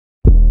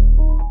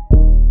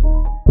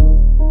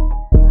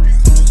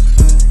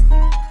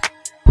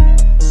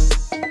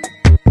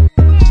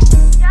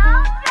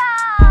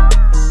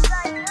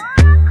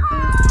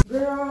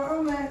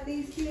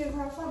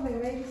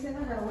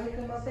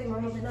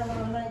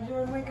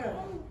Jordan, wake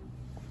up.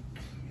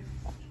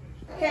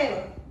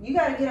 Kayla, you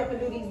gotta get up and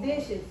do these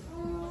dishes.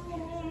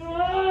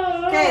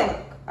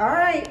 Kayla, all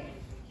right.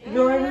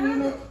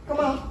 Jordan, come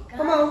on,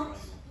 come on.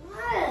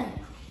 What?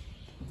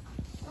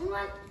 I'm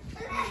like, what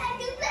the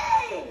heck is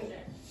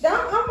this?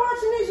 I'm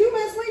watching this. You've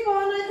been asleep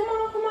all night. Come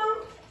on, come on.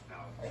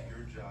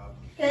 Your job.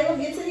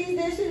 Kayla, get to these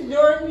dishes.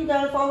 Jordan, you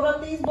gotta fold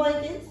up these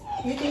blankets.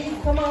 Get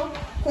these, come on.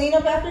 Clean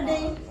up after D.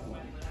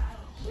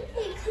 You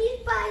can clean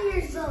by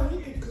yourself. You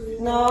can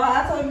clean. No,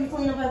 I told you to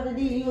clean up after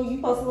D. You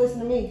supposed to listen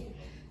to me.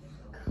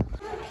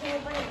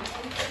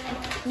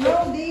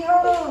 No, D,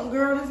 hold on.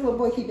 Girl, this little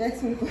boy keep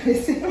asking me for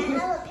this. I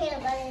have a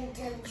peanut butter and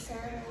jelly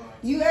sandwich.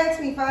 You asked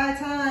me 5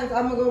 times.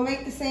 I'm gonna go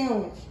make the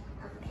sandwich.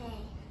 Okay.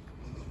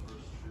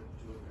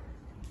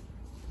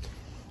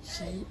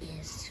 She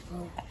is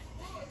so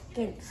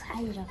getting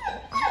tired of it.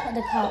 I'm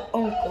gonna call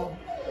Uncle.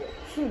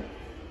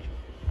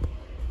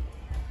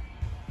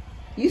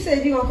 You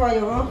said you gonna call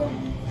your uncle?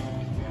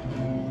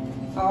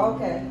 Oh,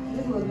 okay.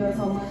 This little girl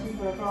so much she's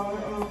gonna call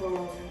her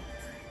uncle.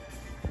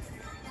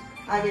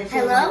 I guess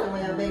she'll like the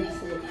way I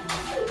babysit.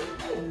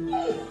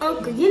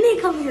 Uncle, you need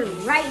to come here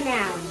right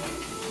now.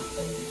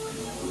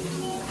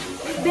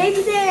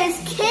 Babysitter is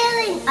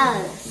killing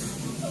us.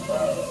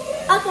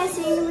 Okay,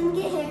 see you when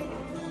you get here.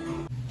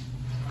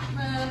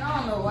 Man, I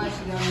don't know why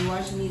she got me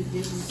washing these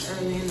dishes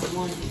early in the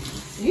morning.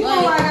 You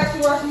know why I got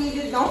you washing these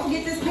dishes? Don't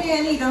forget this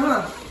pan either,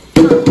 huh?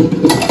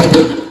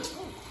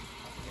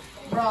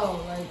 Bro,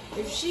 like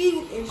if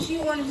she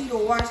wanted me to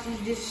wash these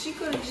dishes, she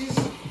could have just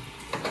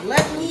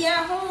left me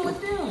at home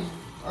with them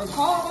or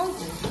called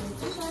Uncle.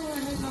 This don't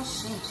really make no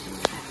sense.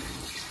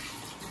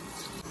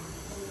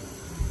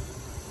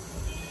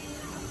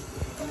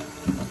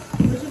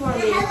 What you want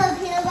to do? I have a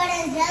peanut butter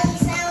and jelly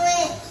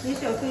sandwich.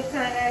 This your 5th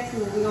time asking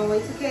me. We're gonna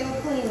wait till Kayla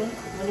cleaning.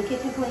 When the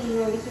kitchen clean, you're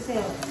gonna get your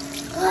sandwich.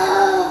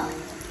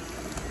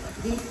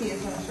 These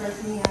kids are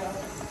stressing me out.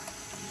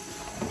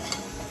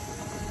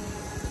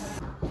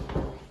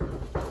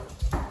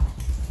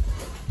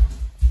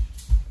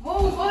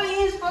 Whoa, boy, you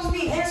ain't supposed to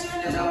be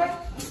answering the door.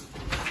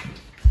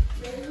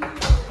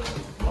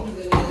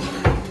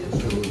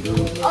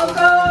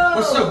 Uncle!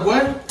 What's up,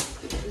 boy?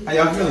 How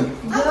y'all feeling?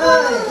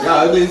 Good.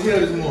 Y'all ugly as hell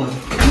this morning.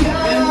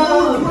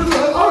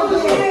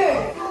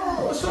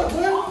 What's up, boy?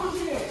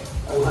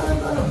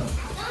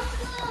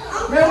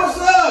 Man, what's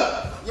up?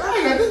 Y'all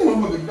ain't got this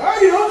motherfucker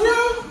dirty, don't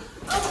y'all?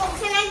 Uncle,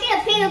 can I get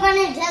a peanut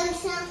butter and jelly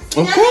sandwich?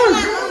 Of course.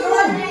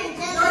 Come here.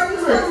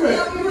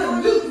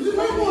 Just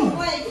make one.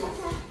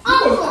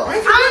 Uncle, I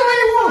ain't I'm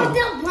gonna fold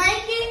the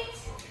blankets.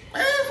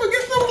 Man,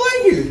 forget the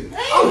blanket.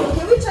 Uncle,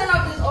 can we turn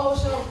off this old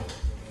show?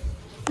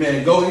 Man,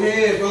 go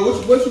ahead, bro.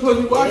 What you supposed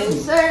to be watching?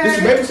 Yes, sir. This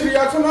the babysitter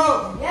y'all talking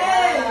about?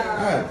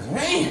 Yeah. God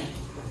damn.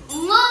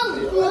 Mom, I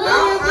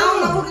don't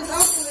know who this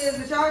uncle is,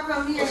 but y'all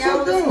come here. What's Y'all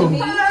up, listen to though? me.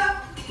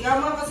 Y'all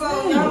mama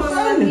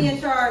let me in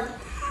charge.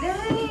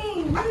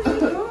 Dang, what are you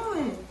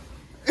doing?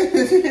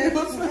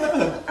 What's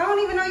up? I don't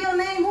even know your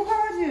name. Who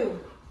called you?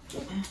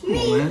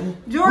 Me. Man.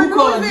 Jordan, Who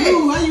called who is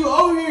you? How you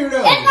over here,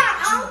 though? it's my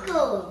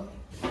uncle.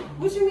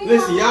 What you mean?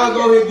 Listen, y'all go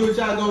ahead and do what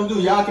y'all gonna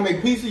do. Y'all can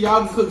make pizza,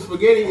 y'all can cook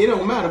spaghetti. It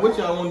don't matter what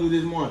y'all wanna do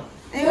this morning.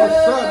 Hey, What's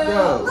up,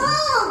 though?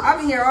 I've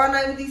been here all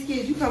night with these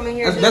kids. You come in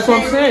here. That's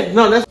what I'm saying.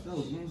 No, that's. You know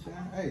what I'm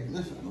saying? Hey,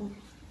 listen,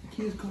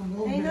 kids come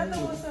over Ain't here.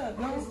 nothing. What's up?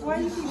 No, why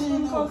you keep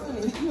getting close to me?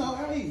 You know,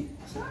 hey.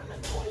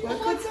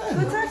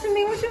 Quit touching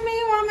me. What you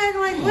mean? Why I'm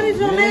acting like? What is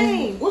your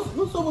name? What's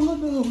up with little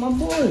dude, my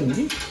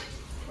boy?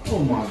 Oh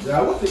my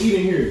God, what's the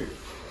eating here?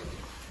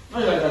 I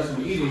got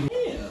some eating.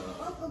 Yeah.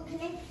 Uncle, can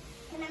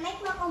I make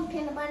my own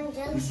peanut butter and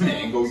jelly Man,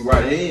 sandwich? go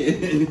right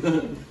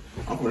ahead.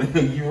 I'm gonna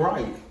get you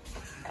right.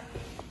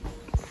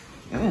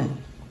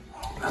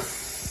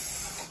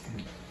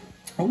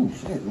 Oh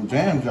shit, no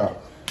jam job.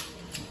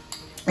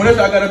 What else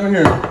I got up in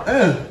here? I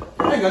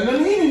ain't got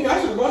nothing to eat.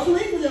 I should wash some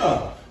meat for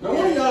y'all. No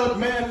one of y'all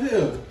mad as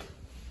hell.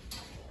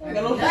 I ain't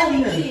got no food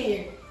in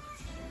here.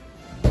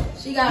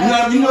 She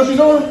got You know what she's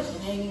doing?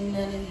 She ain't even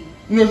nothing to eat.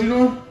 You know what you're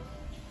doing?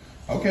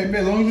 Okay, man,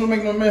 as long as you don't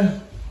make no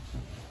mess.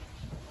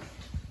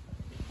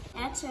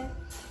 That's her.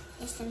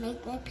 Is to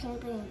make my peanut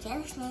butter and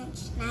jelly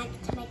sandwich, not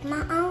to make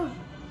my own.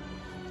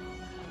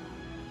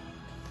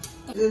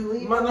 No,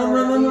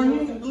 you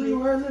ain't to believe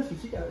her. Listen,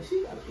 she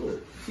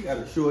got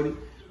a shorty.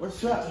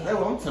 What's up? That's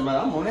what I'm talking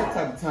about. I'm on that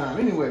type of time.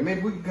 Anyway,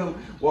 maybe we can come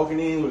walking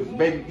in with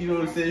baby, you know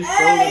what I'm saying?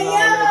 Strolling and all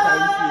that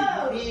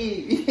type of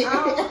shit. I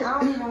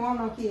don't even want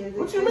no kids.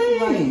 What you mean?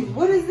 Like,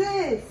 what is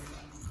this?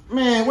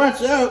 Man,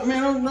 watch out,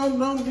 man.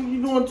 Don't think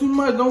you're doing too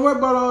much. Don't worry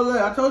about all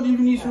that. I told you if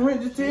you need some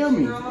rent, just tell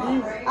me. I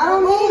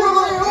don't need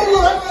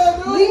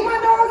no. Leave my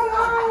dog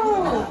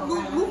alone.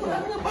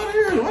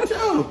 Watch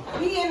out.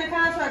 He in the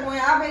contract when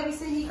I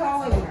babysit, he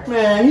calling me.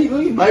 Man, he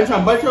trying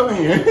to bite your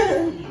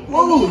hand.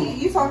 Move.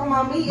 You talking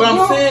about me. But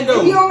I'm saying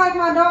though. If you don't like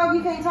my dog,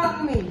 you can't talk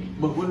to me.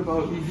 But what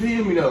about, you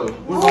feel me though?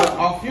 What about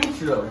our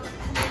future though?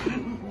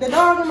 The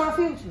dog in my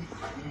future.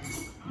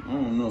 I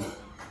don't know.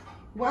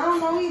 Well, I don't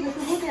know either,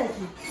 because look at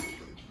you.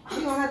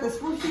 You gonna have to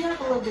spruce you up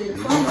a little bit.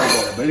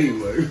 But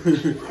anyway.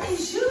 What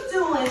is you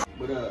doing?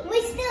 But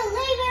We still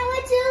leaving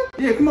with you?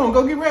 Yeah, come on,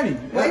 go get ready.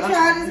 Wait, y'all,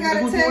 I just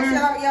gotta text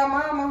y'all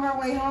mom on her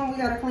way home. We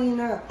gotta clean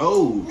up.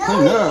 Oh,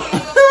 clean up.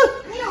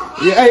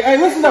 Yeah, hey,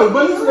 listen though,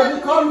 but listen though,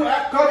 just call me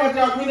after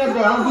y'all clean up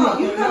though.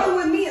 You coming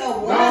with me or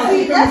what? No,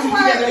 See, that's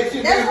why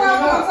I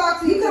want want to talk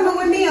to you. You coming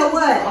with me or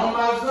what? Oh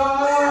my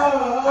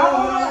God.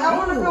 I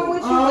want to come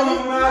with you, but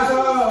Oh my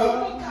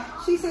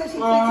God. she said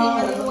she's 15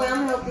 minutes away. I'm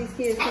gonna help these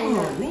kids clean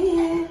up.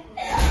 Man,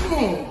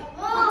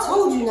 I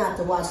told you not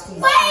to watch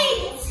these.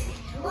 Wait!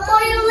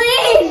 Before you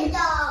leave!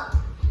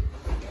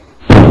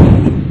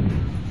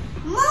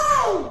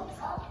 Move!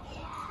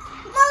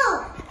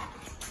 Move!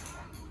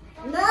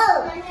 No!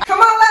 Come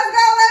on, let's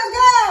go, let's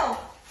go!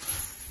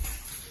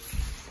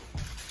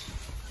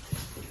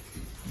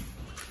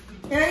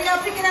 Here you go,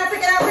 pick it up, pick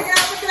it up, pick it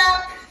up, pick it up.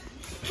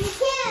 You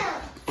can't.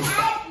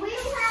 We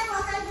don't have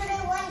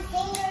 101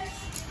 fingers.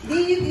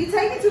 You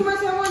taking too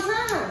much at one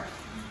time.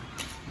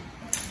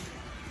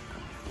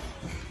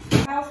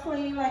 House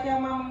clean like your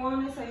mama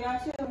wanted, so y'all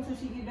chill until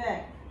she get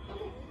back.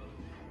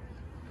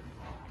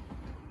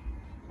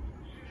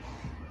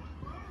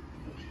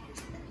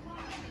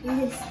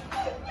 Listen,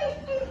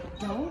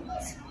 don't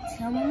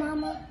tell my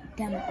mama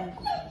that my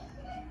uncle.